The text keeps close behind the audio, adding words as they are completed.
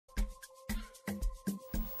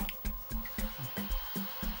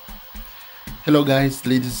Hello guys,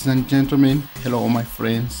 ladies and gentlemen, hello all my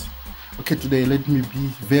friends. Okay, today let me be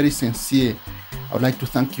very sincere. I would like to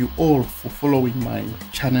thank you all for following my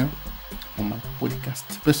channel on my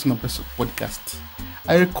podcast, personal podcast.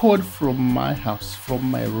 I record from my house,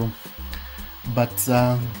 from my room, but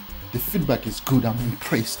the feedback is good. I'm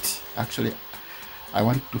impressed. Actually, I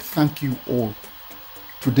want to thank you all.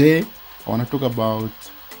 Today I want to talk about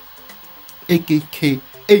aka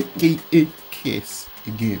case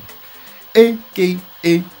again.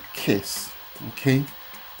 AKA case. Okay,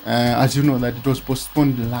 as you know that it was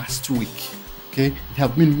postponed last week. Okay, there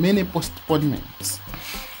have been many postponements,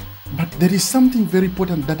 but there is something very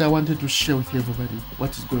important that I wanted to share with everybody.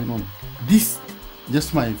 What is going on? This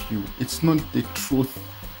just my view. It's not the truth,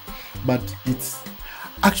 but it's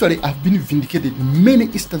actually I've been vindicated in many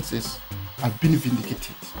instances. I've been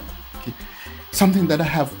vindicated. Okay, something that I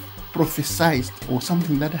have prophesied or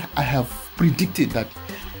something that I have predicted that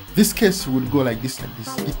this case will go like this.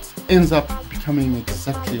 It ends up becoming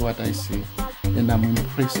exactly what I say, and I'm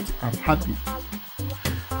impressed. I'm happy.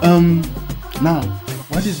 Now,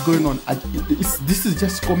 what is going on? This is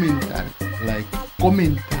just commentary, like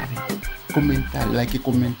like a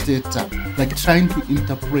commentator, like trying to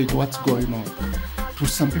interpret what's going on to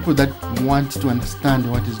some people that want to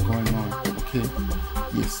understand what is going on. Okay,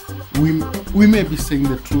 yes, we may be saying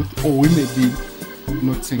the truth, or we may be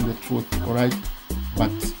not saying the truth. All right,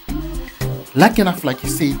 but like enough, like you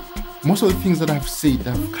say, most of the things that I've said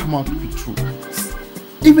have come out to be true.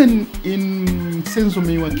 Even in Senzo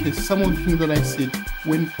Mewa case, some of the things that I said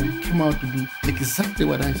when it came out to be exactly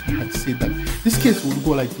what I had said, that this case will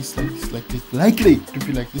go like this, like this, like this, likely to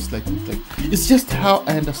be like this, like this, like it's just how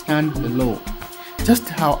I understand the law. Just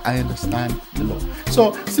how I understand the law.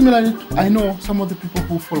 So similarly, I know some of the people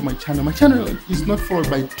who follow my channel. My channel is not followed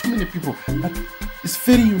by too many people, but it's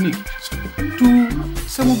very unique. So to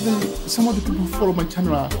some of the people who follow my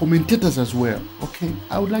channel are commentators as well. Okay,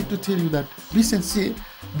 I would like to tell you that be sincere,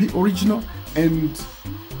 be original, and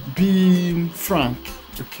be frank.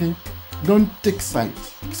 Okay, don't take side.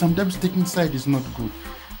 Sometimes taking side is not good.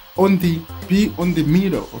 Be on the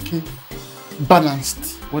middle. Okay,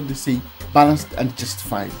 balanced. What they say. Balanced and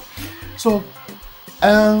justified. So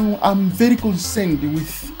I'm very concerned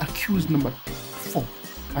with accused number 4.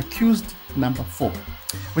 Accused number 4.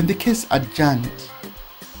 When the case adjourned,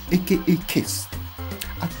 aka case,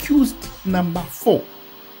 accused number 4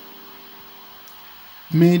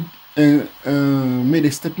 made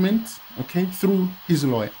a statement, okay, through his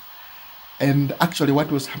lawyer. And actually what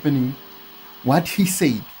was happening, what he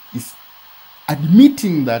said is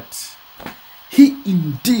admitting that he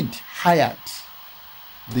indeed hired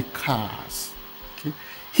the cars. Okay,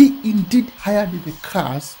 he indeed hired the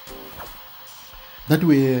cars that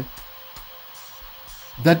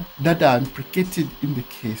are implicated in the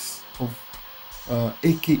case of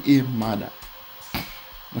AKA murder.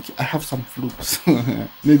 Okay, I have some flukes.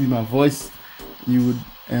 Maybe my voice, you would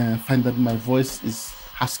find that my voice is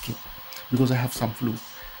husky because I have some flu.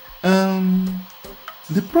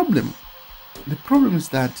 The problem is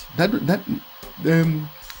that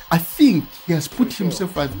I think he has put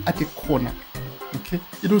himself at a corner. Okay,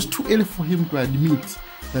 it was too early for him to admit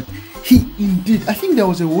that he indeed. I think there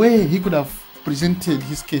was a way he could have presented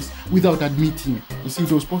his case without admitting. You see,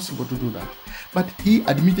 it was possible to do that, but he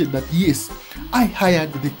admitted that yes, I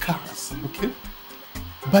hired the cars. Okay,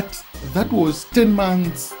 but that was 10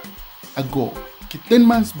 months ago. Okay, 10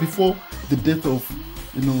 months before the death of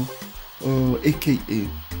AKA.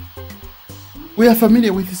 We are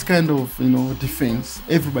familiar with this kind of, defense.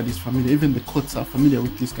 Everybody's familiar. Even the courts are familiar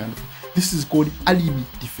with this kind of. This is called alibi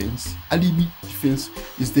defense. Alibi defense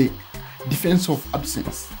is the defense of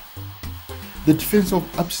absence. The defense of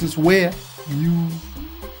absence where you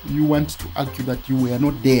want to argue that you were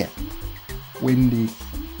not there when the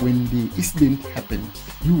incident happened.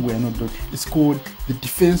 You were not there. It's called the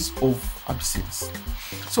defense of absence.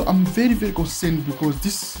 So I'm very, very concerned because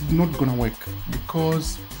this is not gonna work,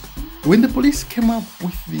 because when the police came up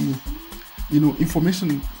with the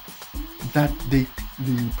information that they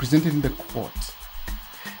presented in the court,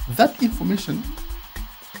 that information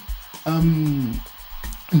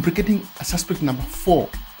implicating a suspect number 4,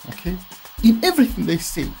 okay, in everything they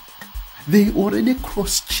say, they already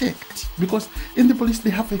cross-checked, because in the police they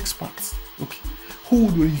have experts, okay, who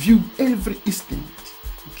would review every incident,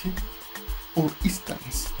 okay, or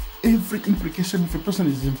instance, every implication. If a person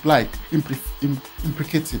is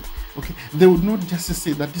implicated, okay, they would not just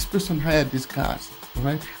say that this person hired these cars,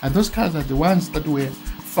 right? And those cars are the ones that were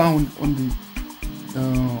found on the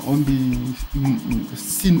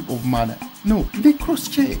scene of murder. No, they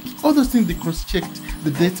cross-checked all those things. They cross-checked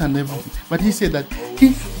the dates and everything. But he said that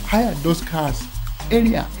he hired those cars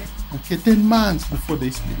earlier, okay, 10 months before they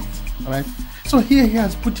split. All right. So here he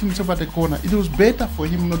has put himself at the corner. It was better for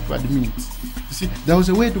him not to admit. You see, there was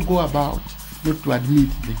a way to go about not to admit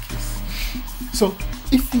the case. So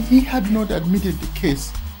if he had not admitted the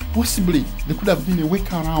case, possibly there could have been a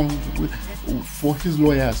workaround for his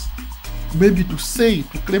lawyers, maybe to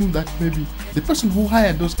claim that maybe the person who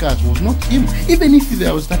hired those cars was not him, even if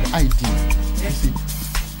there was that ID. You see,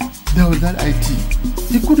 there was that ID.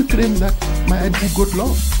 He could claim that my ID got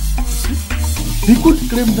lost. You see? He could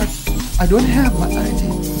claim that I don't have my ID.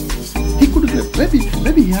 He could claim,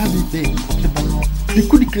 maybe he has it there, okay, but he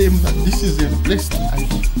could claim that this is a replaced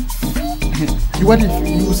ID. What if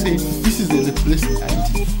you say this is a replaced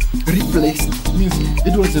ID? Replaced means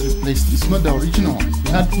it was a replaced. It's not the original one.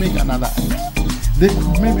 You had to make another ID. They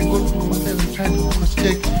could maybe go to hotel and try to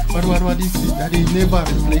cross-check what is it that he never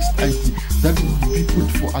replaced ID. That would be good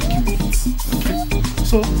for arguments. Okay?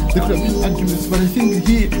 So there could have been arguments, but I think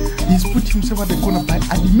he's put himself at the corner by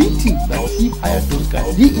admitting that he hired those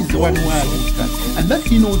cars. He is the one who hired those cars, and that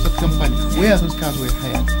he knows the company where those cars were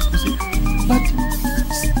hired. You see, but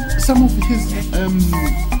some of his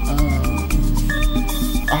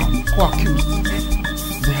co-accused,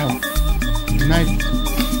 they have denied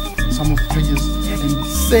some of the charges and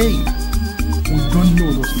saying we don't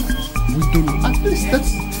know those cars. We don't know. At least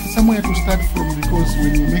that's somewhere to start from, because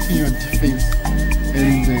when you're making your defense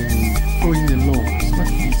and following the law, it's not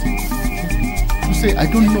easy. Okay? To say I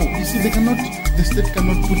don't know. You see, the state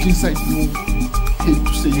cannot put inside your head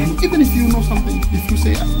to say you know. Even if you know something, if you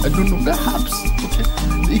say I don't know, perhaps okay,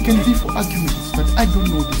 it can be for arguments that I don't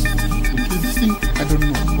know this. Okay, this thing I don't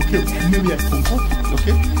know. Okay, maybe I forgot.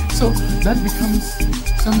 Okay, so that becomes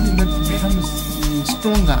something that becomes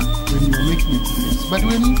stronger when you're making a defense. But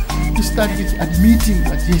when you start with admitting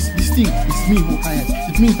that yes, this thing is me who hired,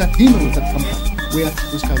 it means that he knows that company where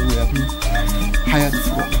those cars were being hired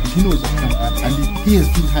from. He knows that company and he has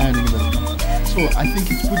been hiring that company. So I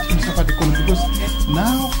think it's put himself at the corner, because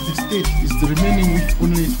now the state is remaining with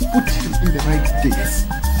only put him in the right dates,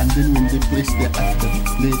 and then when they place their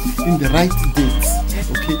affidavits, they in the right dates,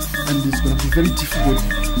 okay, and it's going to be very difficult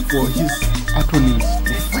for his attorneys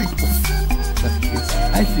to fight off that case.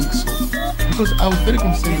 I think so, because I was very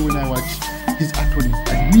concerned when I watched his attorney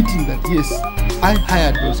admitting that yes, I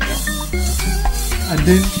hired those guys, and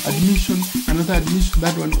then another admission,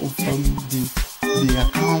 that one of the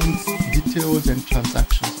accounts, details and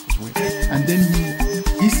transactions as well. And then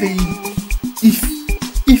he's saying if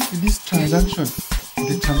this transaction,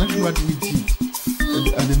 the transaction what we did,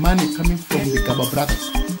 the money coming from the Gaba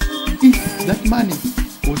brothers, if that money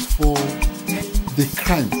was for the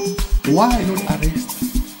crime, why not arrest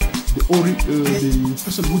the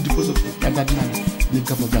person who deposited that money, the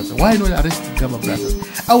Gaba brothers? Why not arrest the Gaba brothers?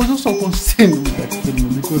 I was also concerned with that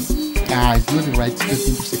statement, because it's not the right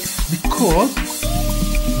statement to say, because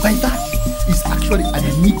by that he's actually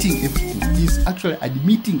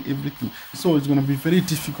admitting everything. So it's going to be very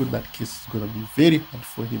difficult. That case is going to be very hard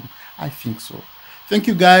for him. I think so. Thank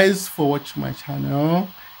you guys for watching my channel.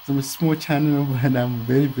 It's a small channel, but I'm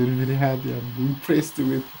very, very, very happy. I'm impressed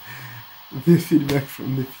with the feedback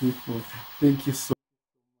from the people. Thank you so much.